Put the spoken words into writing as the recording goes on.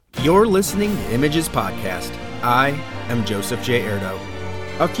You're listening to Images Podcast. I am Joseph J. Erdo.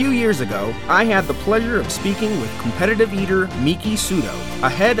 A few years ago, I had the pleasure of speaking with competitive eater Miki Sudo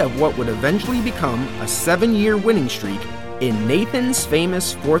ahead of what would eventually become a 7-year winning streak in Nathan's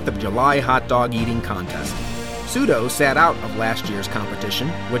famous 4th of July hot dog eating contest. Sudo sat out of last year's competition,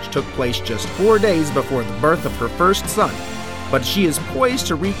 which took place just 4 days before the birth of her first son, but she is poised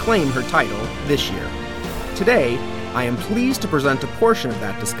to reclaim her title this year. Today, I am pleased to present a portion of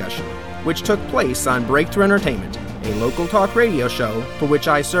that discussion, which took place on Breakthrough Entertainment, a local talk radio show for which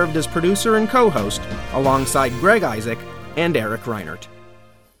I served as producer and co-host alongside Greg Isaac and Eric Reinert.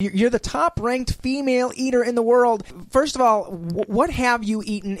 You're the top-ranked female eater in the world. First of all, what have you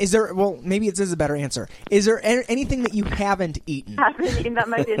eaten? Is there, well, maybe this is a better answer. Is there anything that you haven't eaten? Haven't eaten, that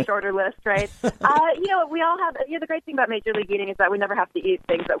might be a shorter list, right? We all have, the great thing about Major League Eating is that we never have to eat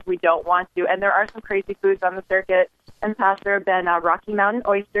things that we don't want to, and there are some crazy foods on the circuit. And past there have been Rocky Mountain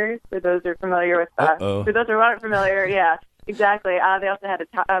oysters, for those who are familiar with, for those who aren't familiar, yeah, exactly. They also had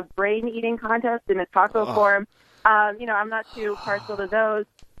a brain eating contest in a taco form. I'm not too partial to those.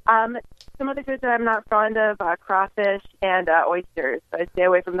 Some other foods that I'm not fond of, crawfish and oysters. So I stay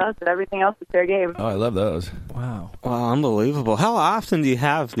away from those, but everything else is fair game. Oh, I love those. Wow, unbelievable. How often do you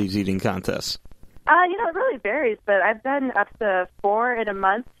have these eating contests? It really varies, but I've done up to 4 in a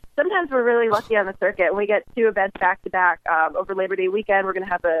month. Sometimes we're really lucky on the circuit, and we get 2 events back-to-back. Over Labor Day weekend, we're going to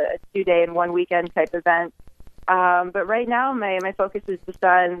have a 2-day and 1-weekend type event. But right now, my focus is just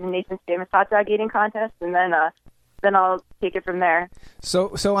on Nathan's famous hot dog eating contest, and then I'll take it from there.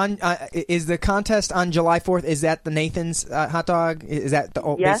 So on is the contest on July 4th? Is that the Nathan's hot dog? Is that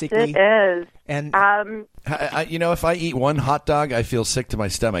the yes, basically? Yes, it is. And if I eat one hot dog, I feel sick to my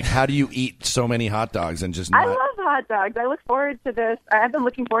stomach. How do you eat so many hot dogs and just not? I love hot dogs. I look forward to this. I've been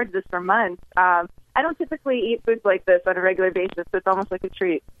looking forward to this for months. I don't typically eat foods like this on a regular basis, so it's almost like a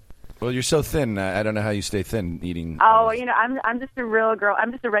treat. Well, you're so thin. I don't know how you stay thin eating. Oh, I'm just a real girl.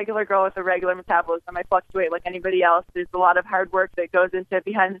 I'm just a regular girl with a regular metabolism. I fluctuate like anybody else. There's a lot of hard work that goes into it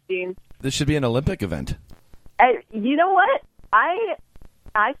behind the scenes. This should be an Olympic event. You know what?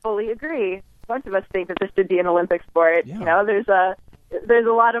 I fully agree. A bunch of us think that this should be an Olympic sport. Yeah. There's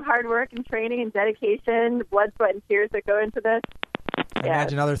a lot of hard work and training and dedication, blood, sweat, and tears that go into this. I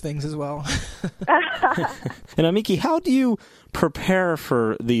imagine other things as well. And Miki, how do you prepare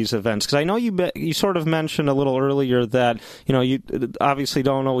for these events? Because I know you sort of mentioned a little earlier that you obviously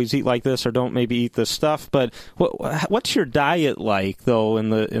don't always eat like this or don't maybe eat this stuff. But what's your diet like though in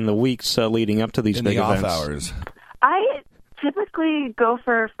the weeks leading up to these big events? Off hours. I typically go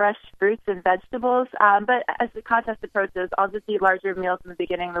for fresh fruits and vegetables, but as the contest approaches, I'll just eat larger meals in the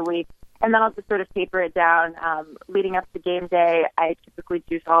beginning of the week, and then I'll just sort of taper it down. Leading up to game day, I typically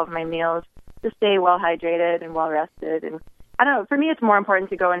juice all of my meals to stay well hydrated and well rested. And I don't know, for me, it's more important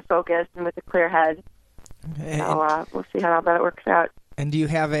to go in focused and with a clear head. So we'll see how that works out. And do you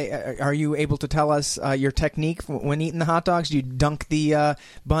have are you able to tell us your technique when eating the hot dogs? Do you dunk the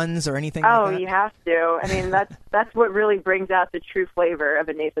buns or anything like that? Oh, you have to. I mean, that's what really brings out the true flavor of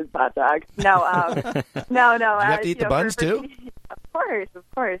a Nathan's hot dog. No. You have to eat the buns, too? Of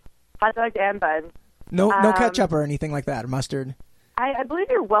course. Hot dogs and buns. No ketchup or anything like that, or mustard? I believe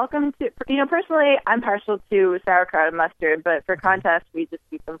you're welcome to. Personally, I'm partial to sauerkraut and mustard, but for contests, we just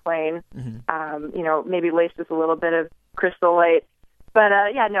keep them plain. Mm-hmm. Maybe laced with a little bit of Crystal Light. But,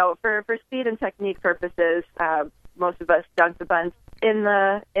 for speed and technique purposes, most of us dunk the buns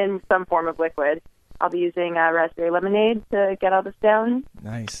in some form of liquid. I'll be using raspberry lemonade to get all this down.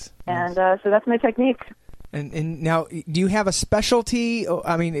 Nice. And so that's my technique. And now, do you have a specialty?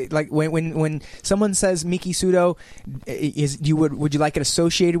 I mean, like when someone says Miki Sudo, would you like it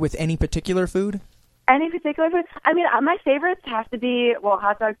associated with any particular food? Any particular food? I mean, my favorites have to be,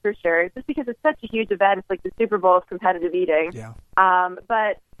 hot dogs for sure, just because it's such a huge event. It's like the Super Bowl of competitive eating. Yeah.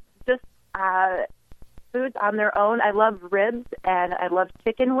 But just foods on their own, I love ribs and I love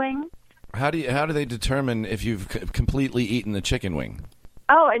chicken wings. How do they determine if you've completely eaten the chicken wing?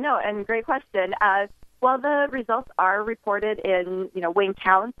 Oh, I know, and great question. The results are reported in, wing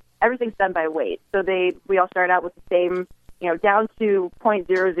counts. Everything's done by weight. So we all start out with the same, down to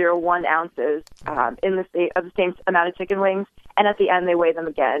 0.001 ounces in of the same amount of chicken wings. And at the end, they weigh them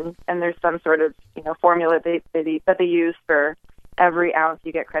again. And there's some sort of, formula that they use for every ounce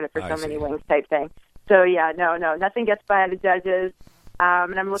you get credit for so many wings type thing. So, nothing gets by the judges.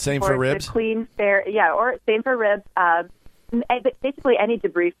 And I'm looking forward to clean, fair, or same for ribs. Basically any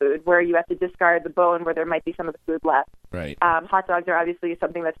debris food where you have to discard the bone where there might be some of the food left. Right. Hot dogs are obviously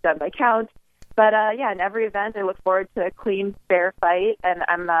something that's done by count. But, in every event, I look forward to a clean, fair fight. And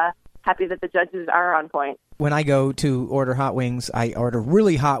I'm happy that the judges are on point. When I go to order hot wings, I order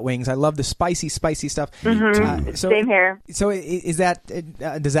really hot wings. I love the spicy stuff. Same here. So is that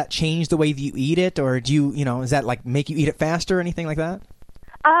does that change the way that you eat it, or do you does that like make you eat it faster or anything like that?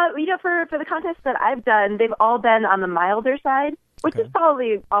 For the contests that I've done, they've all been on the milder side, which is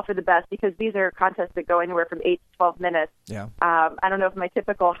probably all for the best because these are contests that go anywhere from 8 to 12 minutes. Yeah. I don't know if my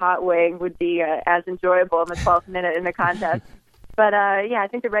typical hot wing would be as enjoyable in the 12th minute in the contest. But, I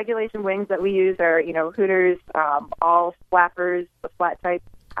think the regulation wings that we use are, Hooters, all flappers, the flat type,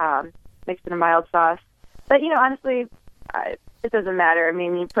 mixed in a mild sauce. But, honestly, it doesn't matter. I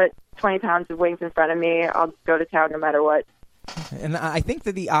mean, you put 20 pounds of wings in front of me, I'll just go to town no matter what. And I think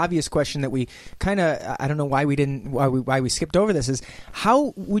that the obvious question that we kind of, I don't know why we skipped over this, is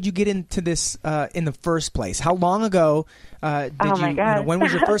how would you get into this in the first place? How long ago did when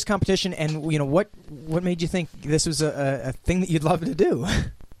was your first competition, and what made you think this was a thing that you'd love to do?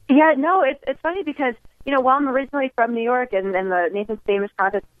 Yeah, no, it's funny because while I'm originally from New York and the Nathan's Famous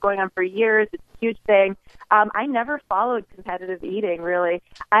contest is going on for years, it's a huge thing. I never followed competitive eating really.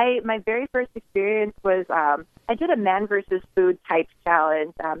 My very first experience was I did a man versus food type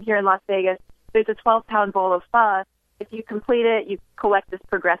challenge here in Las Vegas. There's a 12-pound bowl of pho. If you complete it, you collect this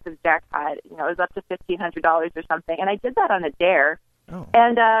progressive jackpot. It was up to $1,500 or something. And I did that on a dare. Oh.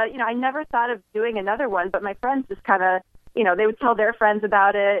 And I never thought of doing another one, but my friends just kind of, they would tell their friends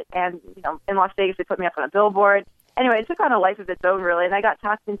about it. And, in Las Vegas, they put me up on a billboard. Anyway, it took on a life of its own, really. And I got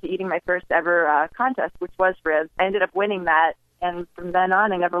talked into eating my first ever contest, which was ribs. I ended up winning that. And from then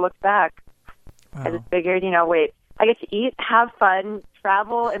on, I never looked back. Wow. I just figured, wait, I get to eat, have fun,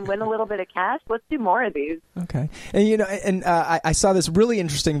 travel, and win a little bit of cash. Let's do more of these. Okay. And, I saw this really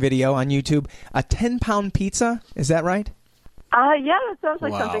interesting video on YouTube, a 10-pound pizza. Is that right? Yeah, that sounds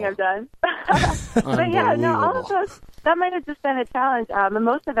like something I've done. But yeah, no, all of those, that might have just been a challenge. The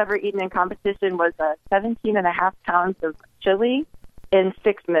most I've ever eaten in competition was 17.5 pounds of chili in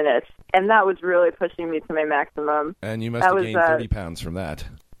 6 minutes. And that was really pushing me to my maximum. And you must have gained 30 pounds from that.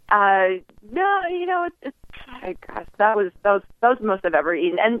 No, gosh, that was the most I've ever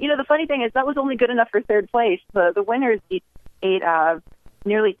eaten. And the funny thing is that was only good enough for third place. The winners ate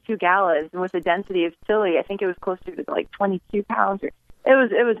nearly 2 gallons, and with the density of chili, I think it was closer to like 22 pounds. It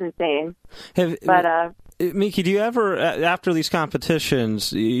was insane. Miki, do you ever, after these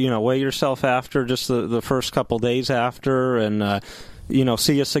competitions, weigh yourself after just the first couple days after, and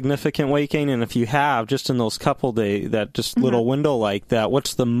see a significant weight gain? And if you have, just in those couple days, that just little window like that,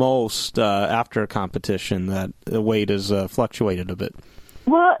 what's the most after a competition that the weight has fluctuated a bit?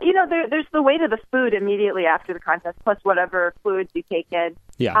 Well, there's the weight of the food immediately after the contest, plus whatever fluids you take in.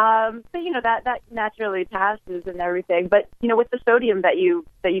 Yeah. But that naturally passes and everything. But with the sodium that you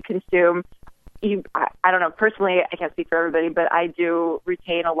consume, I don't know. Personally, I can't speak for everybody, but I do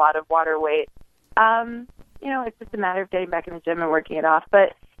retain a lot of water weight. It's just a matter of getting back in the gym and working it off.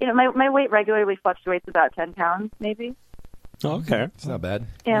 But, my weight regularly fluctuates about 10 pounds, maybe. Okay. It's not bad.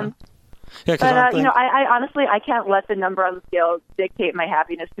 Yeah. Yeah, but, I honestly, I can't let the number on the scale dictate my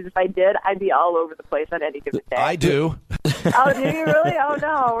happiness, because if I did, I'd be all over the place on any given day. I do. Oh, do you really? Oh,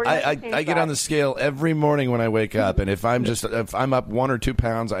 no. I get on the scale every morning when I wake up, and if I'm up 1 or 2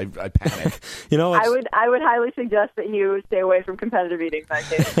 pounds, I panic. I would highly suggest that you stay away from competitive eating in that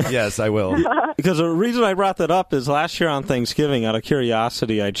case. Yes, I will. Because the reason I brought that up is last year on Thanksgiving, out of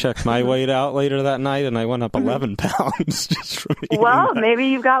curiosity, I checked my weight out later that night, and I went up 11 pounds just from eating. Well, maybe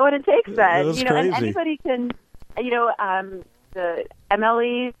you've got what it takes then. Crazy. And anybody can, the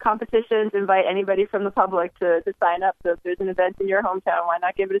MLE competitions invite anybody from the public to sign up. So if there's an event in your hometown, why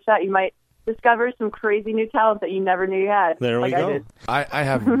not give it a shot? You might discover some crazy new talent that you never knew you had. There we go. I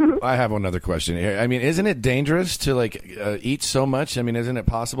have one other question here. I mean, isn't it dangerous to eat so much? I mean, isn't it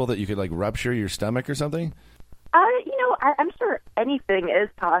possible that you could rupture your stomach or something? I'm sure anything is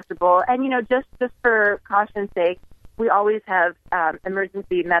possible. And just for caution's sake, we always have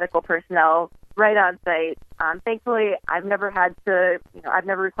emergency medical personnel right on site. Thankfully, I've never had to, I've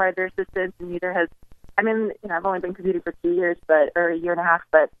never required their assistance, and neither has, I've only been competing for 2 years, or a year and a half,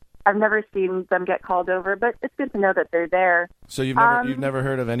 but I've never seen them get called over. But it's good to know that they're there. So you've never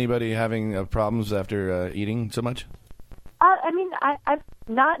heard of anybody having problems after eating so much? I've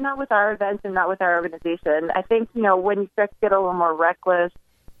not with our events and not with our organization. I think, when you start to get a little more reckless,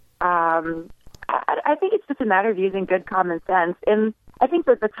 I think it's just a matter of using good common sense. And I think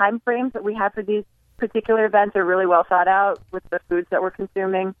that the time frames that we have for these particular events are really well thought out with the foods that we're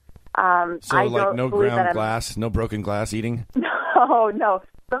consuming. So no ground glass, no broken glass eating? No.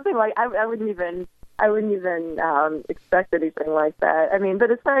 Something like, I wouldn't even I wouldn't even expect anything like that. I mean,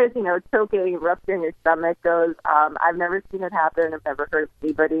 but as far as, choking, rupturing your stomach goes, I've never seen it happen. I've never heard of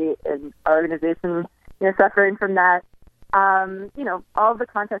anybody in our organization, suffering from that. All of the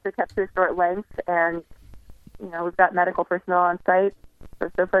contests are kept to a short length, and, we've got medical personnel on site.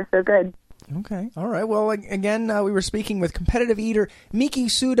 So far, so good. Okay. All right. Well, again, we were speaking with competitive eater Miki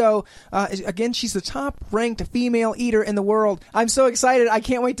Sudo. Again, she's the top-ranked female eater in the world. I'm so excited. I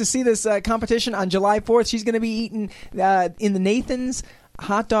can't wait to see this competition on July 4th. She's going to be eating in the Nathan's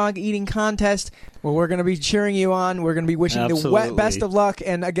hot dog eating contest. Well, we're going to be cheering you on. We're going to be wishing you the best of luck.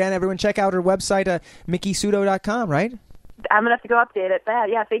 And again, everyone, check out her website, MikiSudo.com, right? I'm going to have to go update it.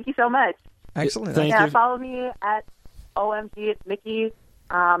 Yeah, thank you so much. Excellent. Thank you. Follow me at OMG, it's Miki.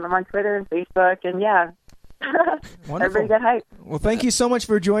 I'm on Twitter and Facebook, and Wonderful. Everybody get hype. Well, thank you so much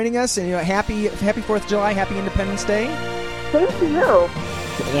for joining us, and happy 4th of July, happy Independence Day. Thank you.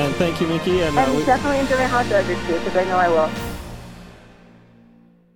 And thank you, Miki. And definitely enjoy my hot dog this year, because I know I will.